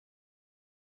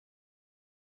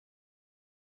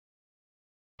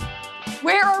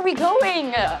Where are we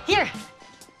going? Here.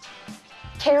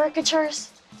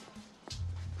 Caricatures?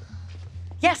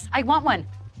 Yes, I want one.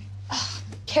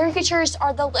 Caricatures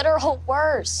are the literal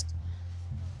worst.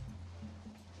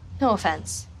 No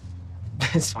offense.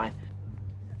 It's fine.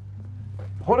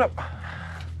 Hold up.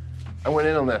 I went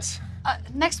in on this.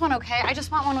 Next one, okay? I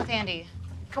just want one with Andy.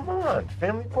 Come on,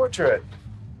 family portrait.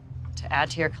 To add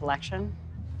to your collection?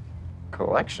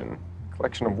 Collection?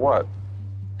 Collection of what?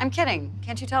 I'm kidding.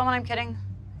 Can't you tell when I'm kidding?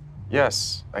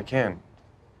 Yes, I can.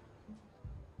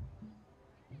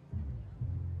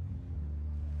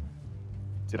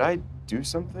 Did I do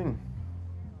something?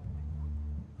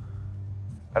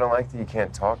 I don't like that you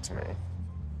can't talk to me.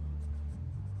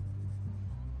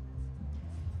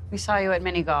 We saw you at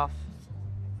mini golf.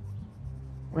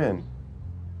 When?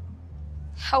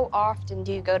 How often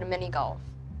do you go to mini golf?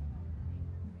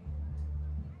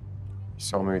 You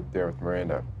saw me there with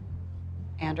Miranda.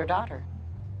 And her daughter.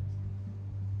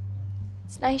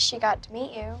 It's nice she got to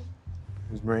meet you.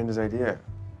 It was Miranda's idea.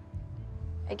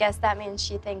 I guess that means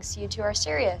she thinks you two are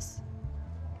serious.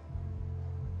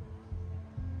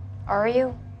 Are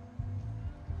you?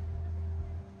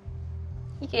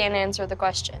 You can't answer the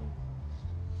question.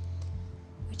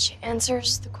 Which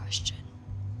answers the question.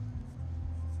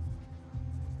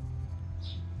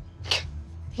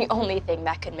 The only thing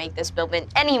that could make this moment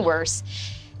any worse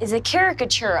is a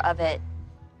caricature of it.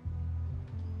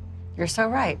 You're so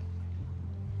right.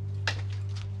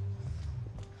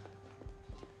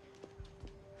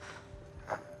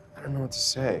 I don't know what to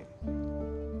say.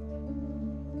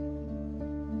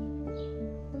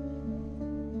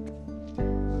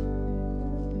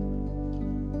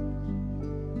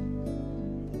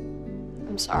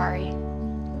 I'm sorry.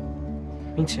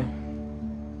 Me too.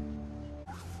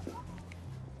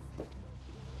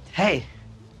 Hey.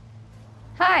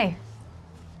 Hi.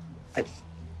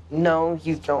 No,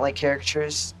 you don't like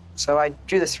caricatures, so I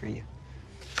drew this for you.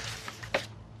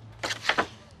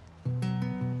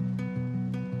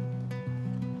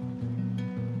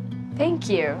 Thank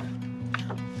you.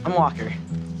 I'm Walker.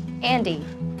 Andy.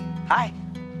 Hi.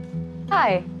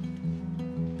 Hi.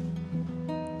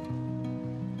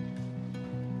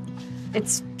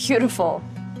 It's beautiful.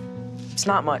 It's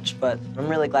not much, but I'm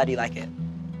really glad you like it.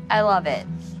 I love it.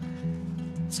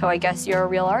 So I guess you're a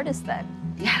real artist then.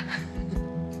 Yeah.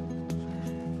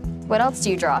 What else do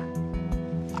you draw?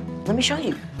 Let me show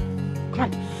you. Come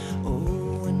on.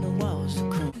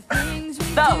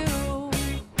 Those.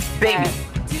 Baby.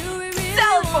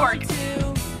 Salad board.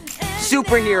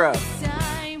 Superhero.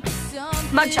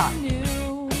 Mugshot.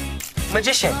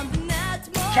 Magician.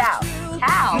 Cow.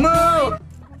 Cow. Moo!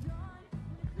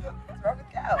 What's wrong with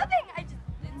cow? Nothing. I just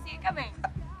didn't see it coming.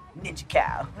 Ninja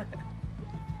cow.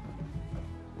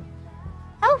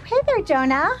 Oh, hey there,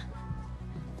 Jonah.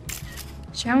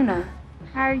 Jonah.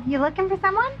 Are you looking for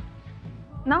someone?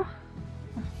 No.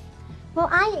 Well,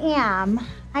 I am.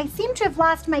 I seem to have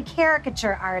lost my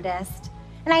caricature artist,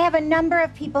 and I have a number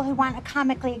of people who want a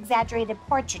comically exaggerated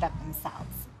portrait of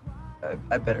themselves.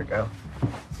 I better go.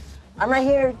 I'm right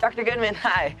here, Dr. Goodman.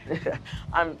 Hi.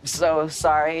 I'm so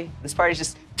sorry. This party's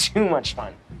just too much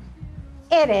fun.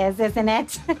 It is, isn't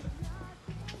it?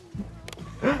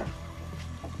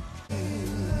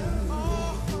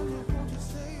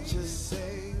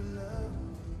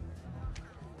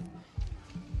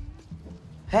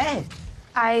 Hey.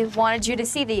 I wanted you to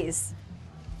see these.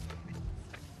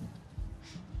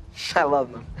 I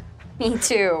love them. Me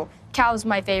too. Cow's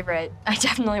my favorite. I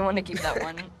definitely want to keep that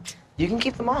one. You can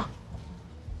keep them all.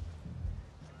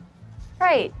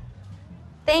 Right.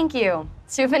 Thank you.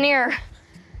 Souvenir.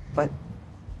 But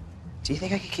do you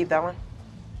think I could keep that one?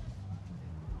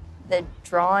 The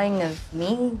drawing of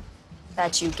me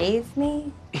that you gave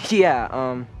me?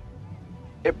 Yeah,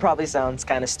 it probably sounds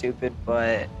kind of stupid,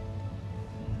 but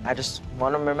I just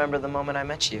want to remember the moment I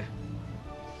met you.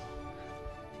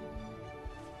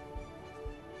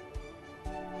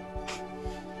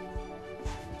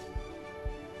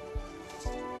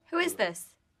 Who is this?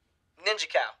 Ninja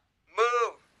cow.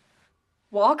 Move!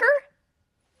 Walker?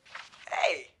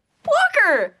 Hey!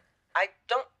 Walker! I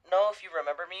don't know if you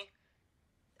remember me.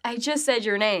 I just said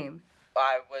your name.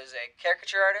 I was a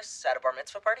caricature artist at a bar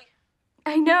mitzvah party.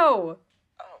 I know.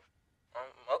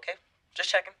 Oh, okay. Just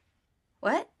checking.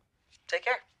 What? Take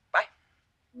care. Bye.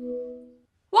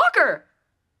 Walker!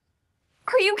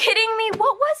 Are you kidding me?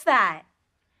 What was that?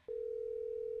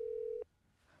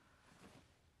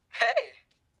 Hey,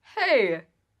 Hey.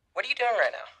 what are you doing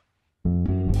right now?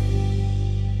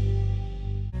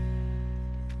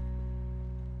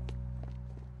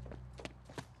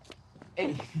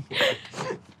 Hey.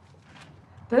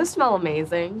 Those smell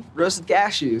amazing. Roasted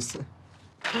cashews.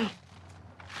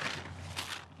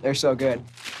 They're so good.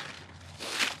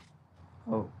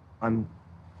 Oh, I'm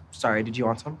sorry. Did you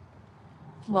want some?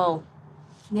 Well,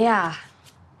 yeah.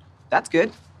 That's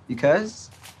good, because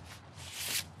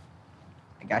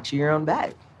I got you your own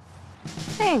bag.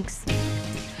 Thanks.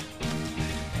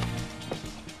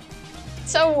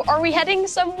 So, are we heading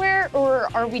somewhere, or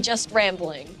are we just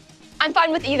rambling? I'm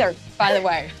fine with either, by the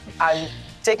way. I'm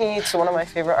taking you to one of my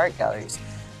favorite art galleries.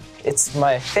 It's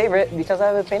my favorite because I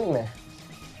have a painting there.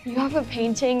 You have a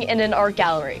painting in an art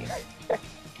gallery.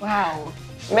 Wow.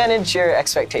 Manage your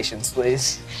expectations,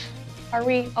 please. Are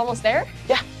we almost there?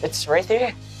 Yeah, it's right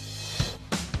there.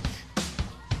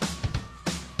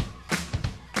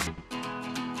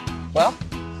 Well,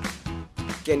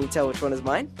 can you tell which one is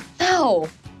mine? No.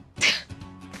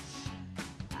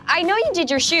 I know you did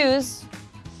your shoes,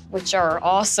 which are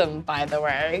awesome, by the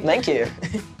way. Thank you.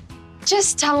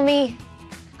 Just tell me.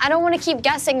 I don't want to keep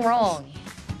guessing wrong.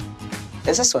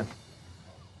 It's this one.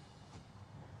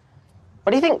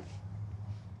 What do you think?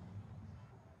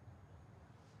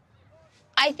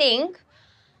 I think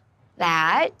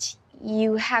that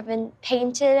you haven't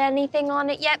painted anything on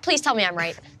it yet. Please tell me I'm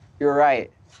right. You're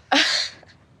right.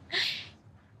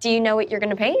 Do you know what you're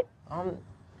gonna paint?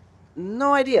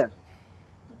 No idea.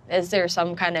 Is there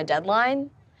some kind of deadline?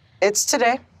 It's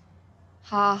today.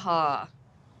 Ha ha.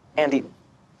 Andy,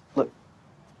 look,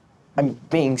 I'm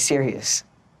being serious.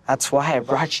 That's why I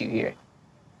brought you here.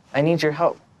 I need your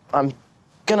help. I'm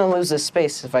gonna lose this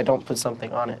space if I don't put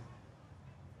something on it.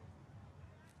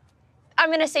 I'm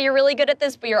gonna say you're really good at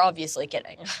this, but you're obviously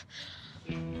kidding.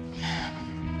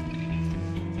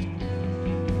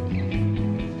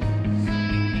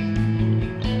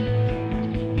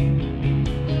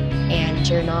 And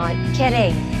you're not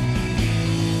kidding.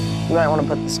 You might want to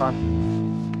put this on.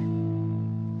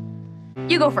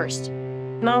 You go first.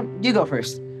 No, you go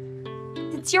first.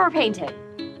 It's your painting.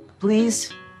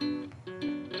 Please.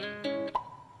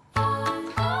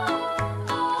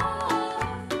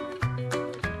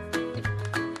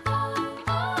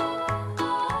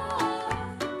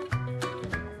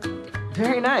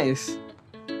 Very nice.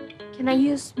 Can I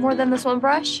use more than this one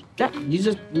brush? Yeah, use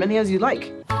as many as you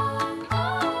like.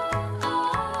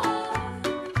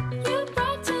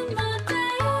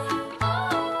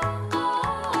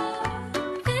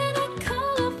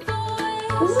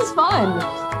 This is fun.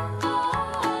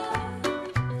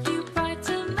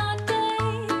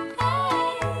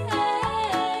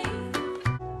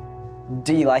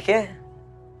 Do you like it?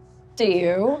 Do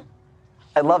you?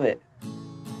 I love it.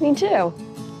 Me too.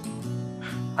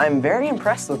 I'm very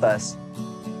impressed with us.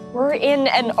 We're in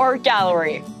an art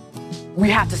gallery. We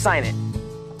have to sign it.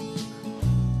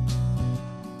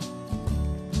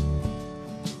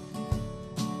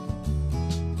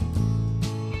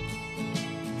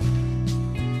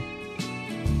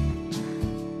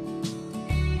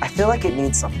 I feel like it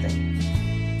needs something.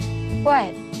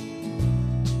 What?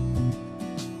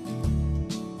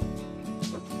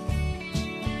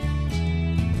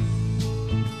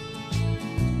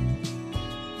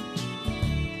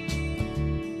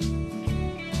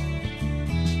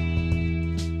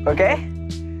 Okay?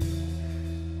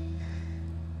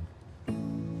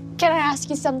 Can I ask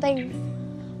you something?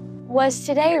 Was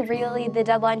today really the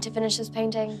deadline to finish this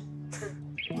painting?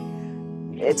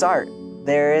 It's art.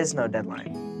 There is no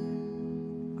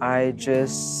deadline. I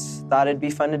just thought it'd be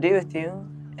fun to do with you,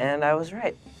 and I was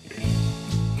right.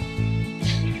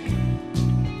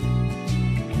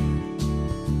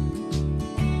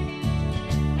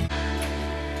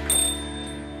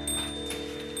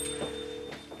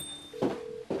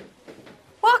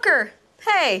 Walker,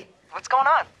 hey. What's going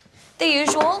on? The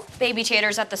usual, baby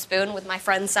taters at the spoon with my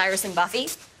friends Cyrus and Buffy.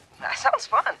 That sounds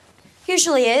fun.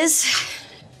 Usually is,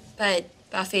 but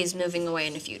Buffy's moving away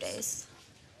in a few days.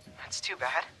 That's too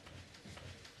bad.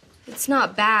 It's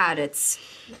not bad, it's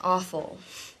awful.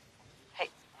 Hey,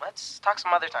 let's talk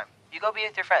some other time. You go be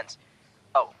with your friends.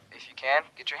 Oh, if you can,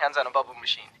 get your hands on a bubble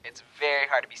machine. It's very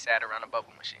hard to be sad around a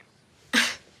bubble machine.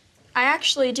 I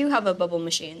actually do have a bubble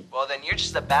machine. Well, then you're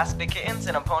just a basket of kittens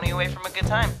and a pony away from a good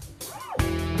time.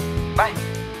 Bye.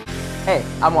 Hey,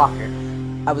 I'm Walker.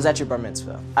 I was at your bar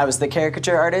mitzvah. I was the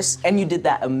caricature artist, and you did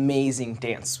that amazing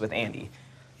dance with Andy.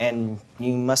 And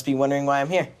you must be wondering why I'm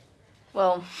here.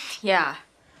 Well, yeah.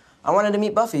 I wanted to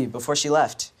meet Buffy before she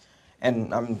left.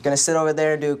 And I'm gonna sit over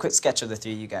there and do a quick sketch of the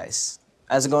three of you guys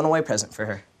as a going away present for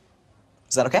her.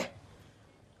 Is that okay?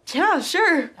 Yeah,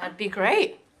 sure. That'd be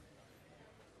great.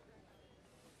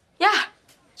 Yeah,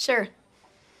 sure.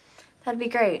 That'd be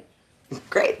great.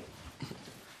 Great.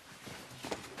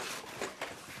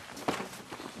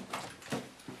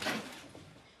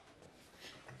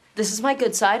 This is my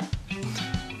good side.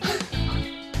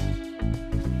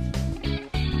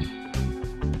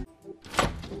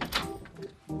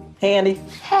 Hey, Andy.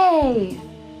 Hey.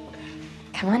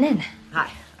 Come on in.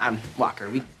 Hi, I'm Walker.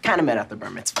 We kind of met at the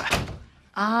bar mitzvah.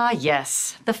 Ah,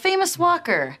 yes. The famous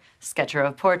Walker. Sketcher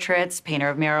of portraits, painter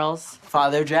of murals.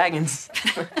 Father of dragons.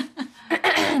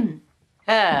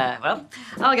 Well,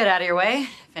 I'll get out of your way.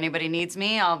 If anybody needs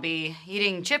me, I'll be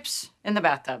eating chips in the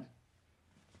bathtub.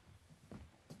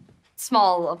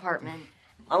 Small apartment.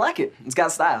 I like it. It's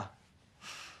got style.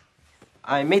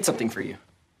 I made something for you.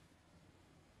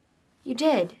 You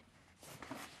did.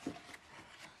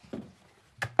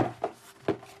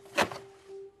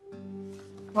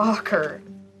 Walker.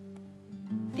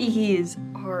 These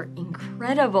are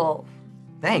incredible.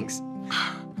 Thanks.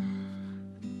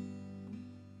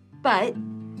 But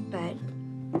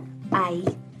I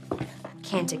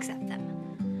can't accept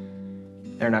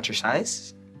them. They're not your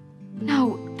size?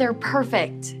 No, they're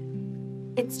perfect.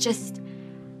 It's just,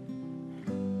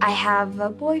 I have a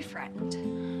boyfriend.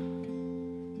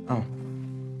 Oh.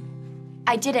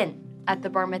 I didn't at the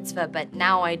bar mitzvah, but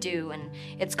now I do, and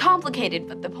it's complicated,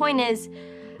 but the point is,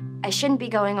 I shouldn't be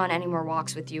going on any more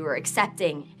walks with you or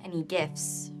accepting any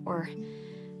gifts, or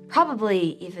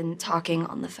probably even talking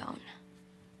on the phone.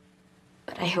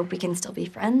 But I hope we can still be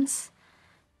friends.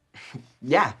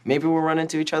 Yeah, maybe we'll run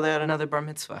into each other at another bar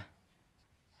mitzvah.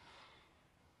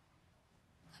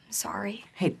 I'm sorry.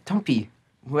 Hey, don't be.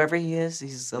 Whoever he is,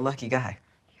 he's a lucky guy.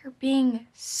 You're being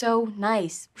so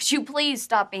nice. Would you please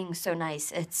stop being so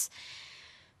nice? It's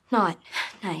not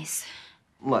nice.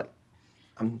 Look,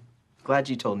 I'm glad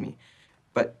you told me,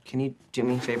 but can you do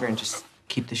me a favor and just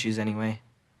keep the shoes anyway?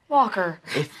 Walker.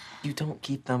 If you don't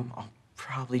keep them, I'll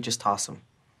probably just toss them.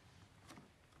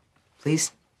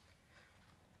 Please?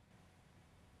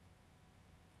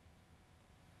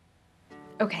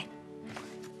 Okay.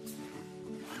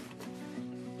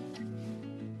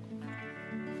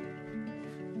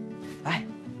 Bye.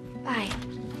 Bye.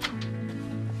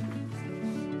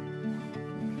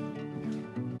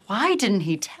 Why didn't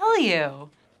he tell you?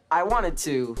 I wanted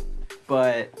to,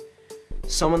 but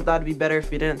someone thought it'd be better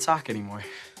if we didn't talk anymore.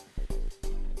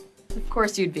 Of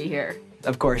course you'd be here.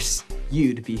 Of course,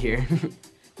 you'd be here.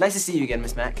 Nice to see you again,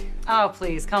 Miss Mack. Oh,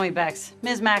 please, call me Bex.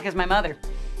 Ms. Mack is my mother,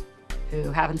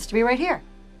 who happens to be right here.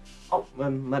 Oh,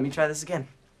 let me try this again.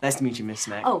 Nice to meet you, Miss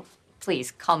Mack. Oh,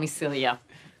 please, call me Celia.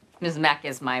 Ms. Mack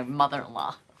is my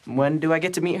mother-in-law. When do I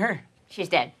get to meet her? She's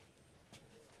dead.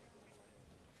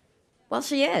 Well,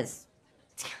 she is.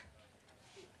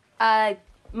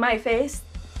 My face,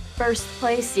 first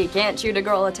place, you can't shoot a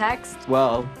girl a text.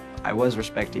 Well, I was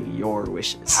respecting your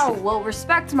wishes. Oh, well,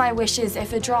 respect my wishes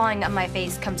if a drawing of my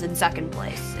face comes in second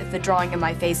place. If a drawing of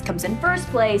my face comes in first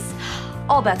place,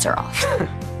 all bets are off.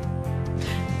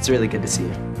 It's really good to see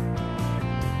you.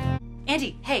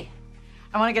 Andy, hey,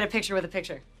 I want to get a picture with a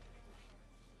picture.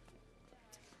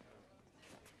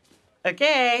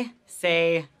 Okay,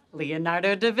 say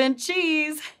Leonardo da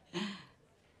Vinci's.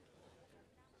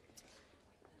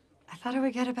 I thought I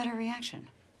would get a better reaction.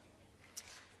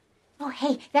 Oh,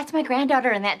 hey, that's my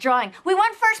granddaughter in that drawing. We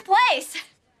won first place!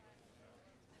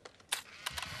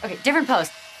 Okay, different pose.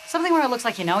 Something where it looks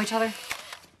like you know each other.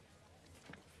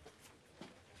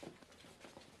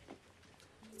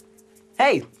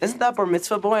 Hey, isn't that bar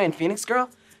mitzvah boy and Phoenix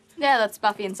girl? Yeah, that's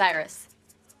Buffy and Cyrus.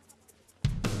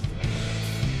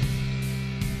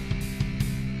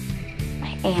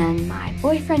 And my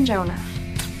boyfriend, Jonah.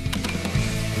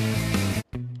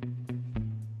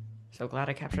 So glad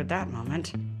I captured that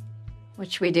moment.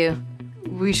 Which we do.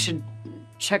 We should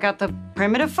check out the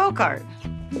primitive folk art.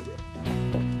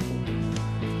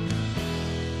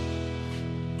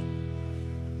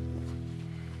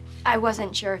 I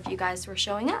wasn't sure if you guys were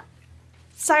showing up.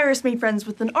 Cyrus made friends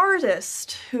with an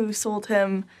artist who sold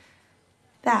him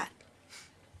that.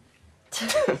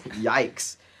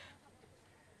 Yikes.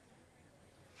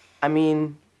 I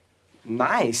mean,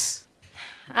 nice.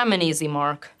 I'm an easy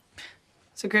mark.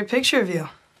 It's a great picture of you.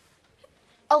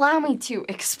 Allow me to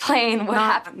explain what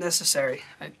happened. Not necessary.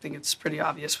 I think it's pretty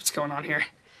obvious what's going on here.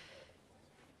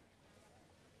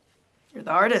 You're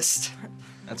the artist.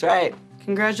 That's right.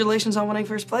 Congratulations on winning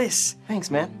first place.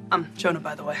 Thanks, man. I'm Jonah,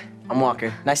 by the way. I'm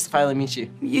Walker. Nice to finally meet you.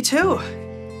 You too.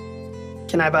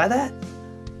 Can I buy that?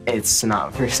 It's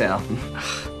not for sale.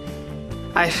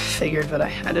 I figured, but I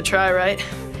had to try, right?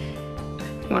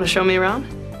 You want to show me around?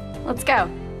 Let's go.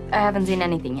 I haven't seen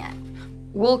anything yet.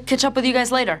 We'll catch up with you guys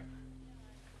later.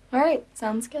 All right,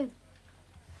 sounds good.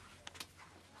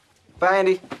 Bye,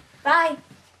 Andy. Bye.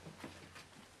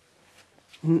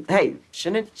 Hey,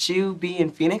 shouldn't you be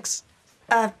in Phoenix?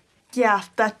 Yeah,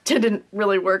 that didn't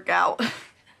really work out.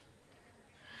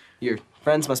 Your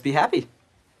friends must be happy.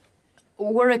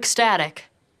 We're ecstatic.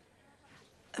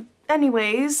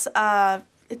 Anyways,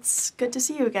 It's good to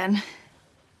see you again.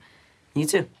 You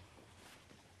too.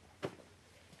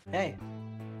 Hey.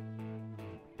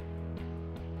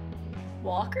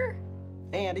 Walker?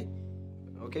 Hey, Andy.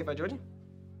 Okay if I join you?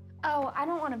 Oh, I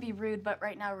don't want to be rude, but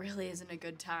right now really isn't a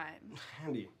good time.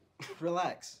 Andy,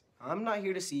 relax. I'm not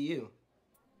here to see you.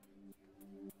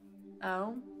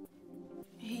 Oh?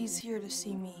 He's here to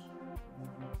see me.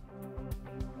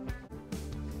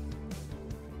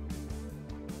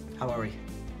 How are we?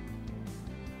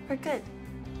 We're good.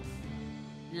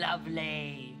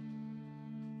 Lovely.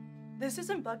 This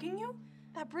isn't bugging you?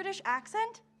 That British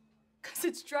accent? 'Cause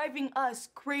it's driving us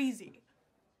crazy.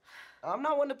 I'm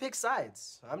not one to pick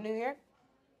sides. I'm new here.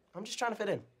 I'm just trying to fit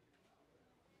in.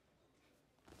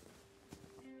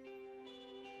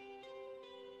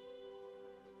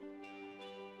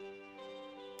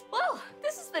 Well,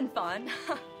 this has been fun.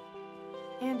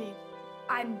 Andy.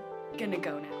 I'm gonna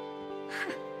go now.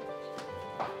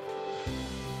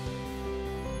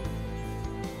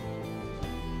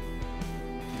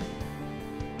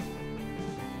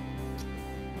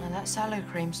 Well, that salad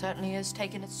cream certainly is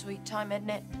taking its sweet time, isn't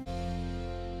it?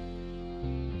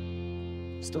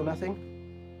 Still nothing?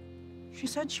 She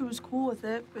said she was cool with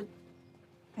it, but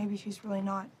maybe she's really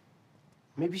not.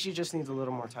 Maybe she just needs a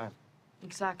little more time.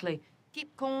 Exactly.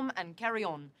 Keep calm and carry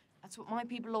on. That's what my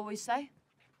people always say.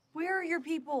 We're your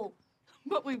people.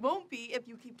 But we won't be if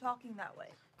you keep talking that way.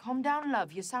 Calm down,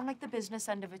 love. You sound like the business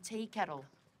end of a tea kettle.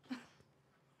 Do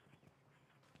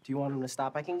you want him to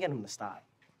stop? I can get him to stop.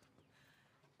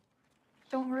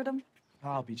 Don't hurt him.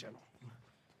 I'll be gentle.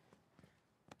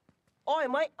 Oi,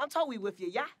 mate, I'm totally with you,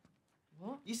 yeah?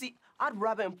 What? You see, I'd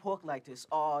rub it and pork like this.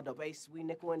 Oh, the base, we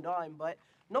nickel and dime, but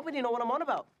nobody know what I'm on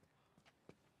about.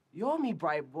 You're me,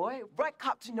 bright boy. Bright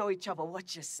cop to know each other.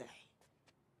 What you say?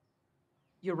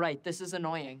 You're right. This is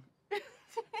annoying.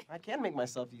 I can make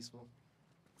myself useful.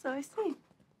 So I see.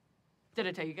 Did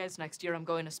I tell you guys next year I'm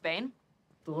going to Spain?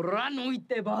 To run with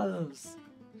the balls.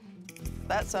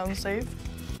 That sounds safe.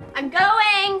 I'm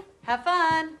going! Have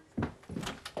fun.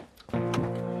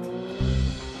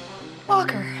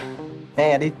 Walker,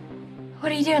 Hey, Andy.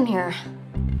 what are you doing here?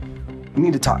 We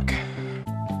need to talk.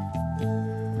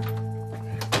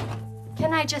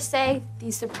 Can I just say,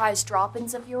 these surprise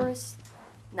drop-ins of yours?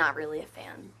 Not really a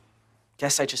fan.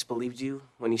 Guess I just believed you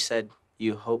when you said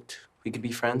you hoped we could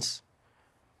be friends.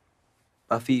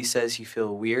 Buffy says you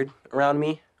feel weird around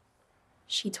me.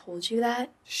 She told you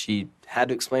that? She had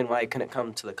to explain why I couldn't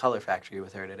come to the color factory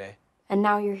with her today. And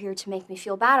now you're here to make me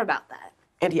feel bad about that.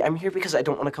 Andy, I'm here because I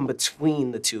don't want to come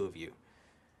between the two of you.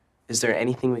 Is there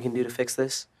anything we can do to fix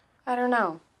this? I don't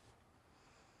know.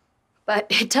 But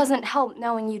it doesn't help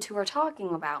knowing you two are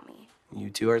talking about me. You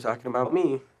two are talking about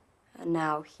me. And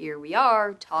now here we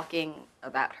are talking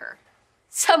about her.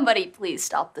 Somebody please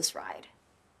stop this ride.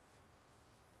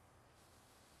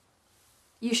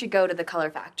 You should go to the color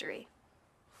factory.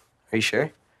 Are you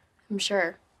sure? I'm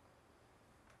sure.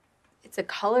 It's a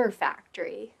color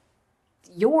factory.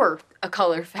 You're a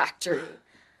color factory.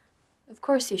 Of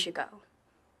course you should go.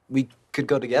 We could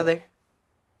go together.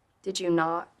 Did you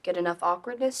not get enough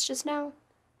awkwardness just now?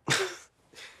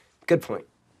 Good point.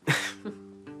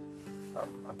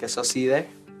 I guess I'll see you there.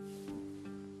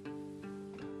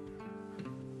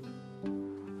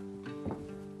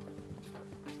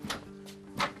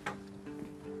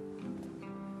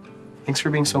 Thanks for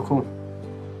being so cool.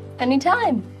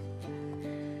 Anytime.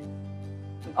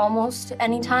 Almost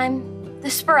anytime,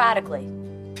 sporadically.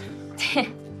 Okay.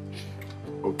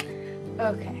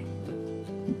 Okay.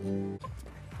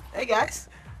 Hey, guys.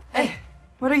 Hey,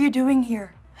 what are you doing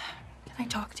here? Can I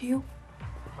talk to you?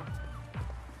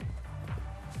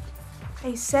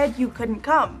 I said you couldn't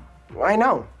come. I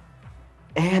know.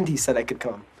 Andy said I could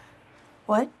come.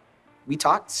 What? We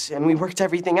talked and we worked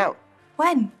everything out.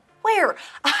 When? Where?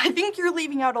 I think you're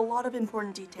leaving out a lot of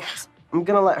important details. I'm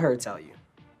gonna let her tell you.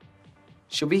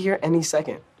 She'll be here any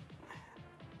second.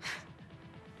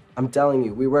 I'm telling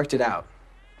you, we worked it out.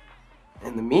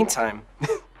 In the meantime,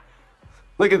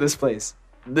 look at this place.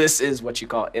 This is what you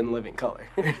call in living color.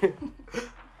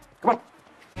 Come on.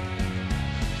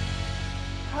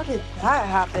 How did that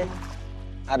happen?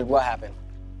 How did what happen?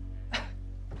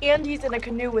 Andy's in a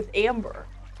canoe with Amber.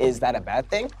 Is that a bad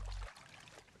thing?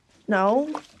 No,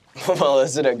 Well,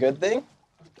 is it a good thing?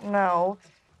 no.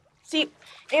 See,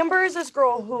 Amber is this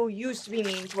girl who used to be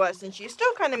mean to us, and she's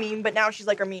still kind of mean, but now she's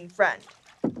like our mean friend.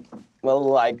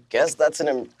 Well, I guess that's an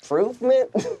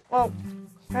improvement. Well,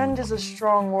 friend is a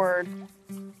strong word.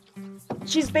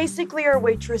 She's basically our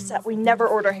waitress that we never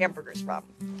order hamburgers from.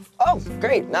 Oh,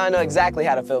 great. Now I know exactly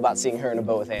how to feel about seeing her in a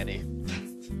boat with Andy.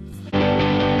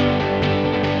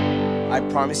 I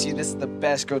promise you this is the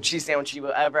best grilled cheese sandwich you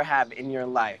will ever have in your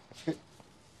life.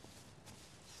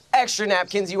 Extra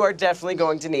napkins, you are definitely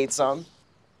going to need some.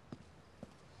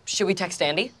 Should we text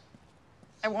Andi?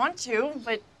 I want to,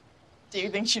 but do you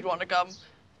think she'd want to come?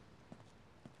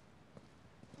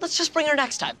 Let's just bring her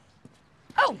next time.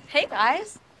 Oh, hey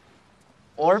guys.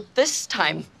 Or this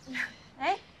time.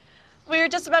 Hey. We were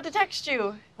just about to text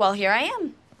you. Well, here I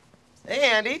am. Hey,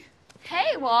 Andy.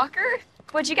 Hey, Walker.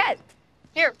 What'd you get?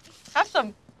 Here, have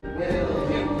some.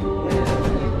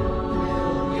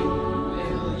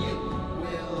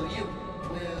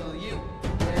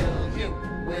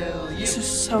 This is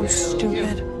so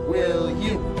stupid.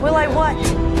 Will I what?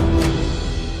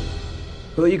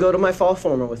 Will you go to my fall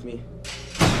formal with me?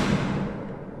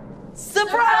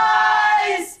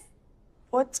 Surprise!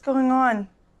 What's going on?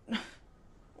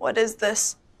 What is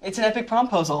this? It's an epic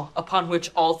promposal, upon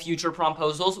which all future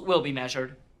promposals will be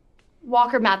measured.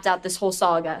 Walker mapped out this whole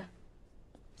saga.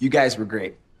 You guys were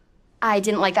great. I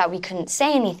didn't like that we couldn't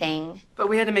say anything, But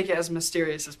we had to make it as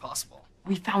mysterious as possible.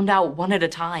 We found out one at a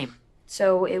time.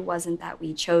 so it wasn't that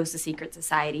we chose the secret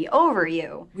society over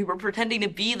you. We were pretending to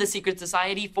be the secret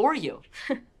society for you.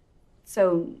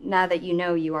 So now that you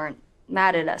know, you aren't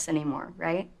mad at us anymore,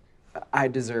 right? I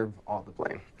deserve all the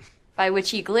blame. By which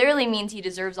he clearly means he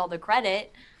deserves all the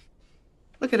credit.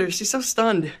 Look at her, she's so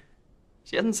stunned.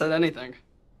 She hasn't said anything.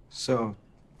 So,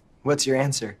 what's your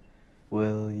answer?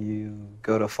 Will you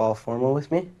go to fall formal with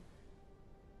me?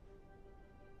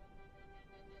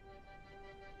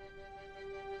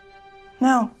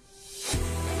 No.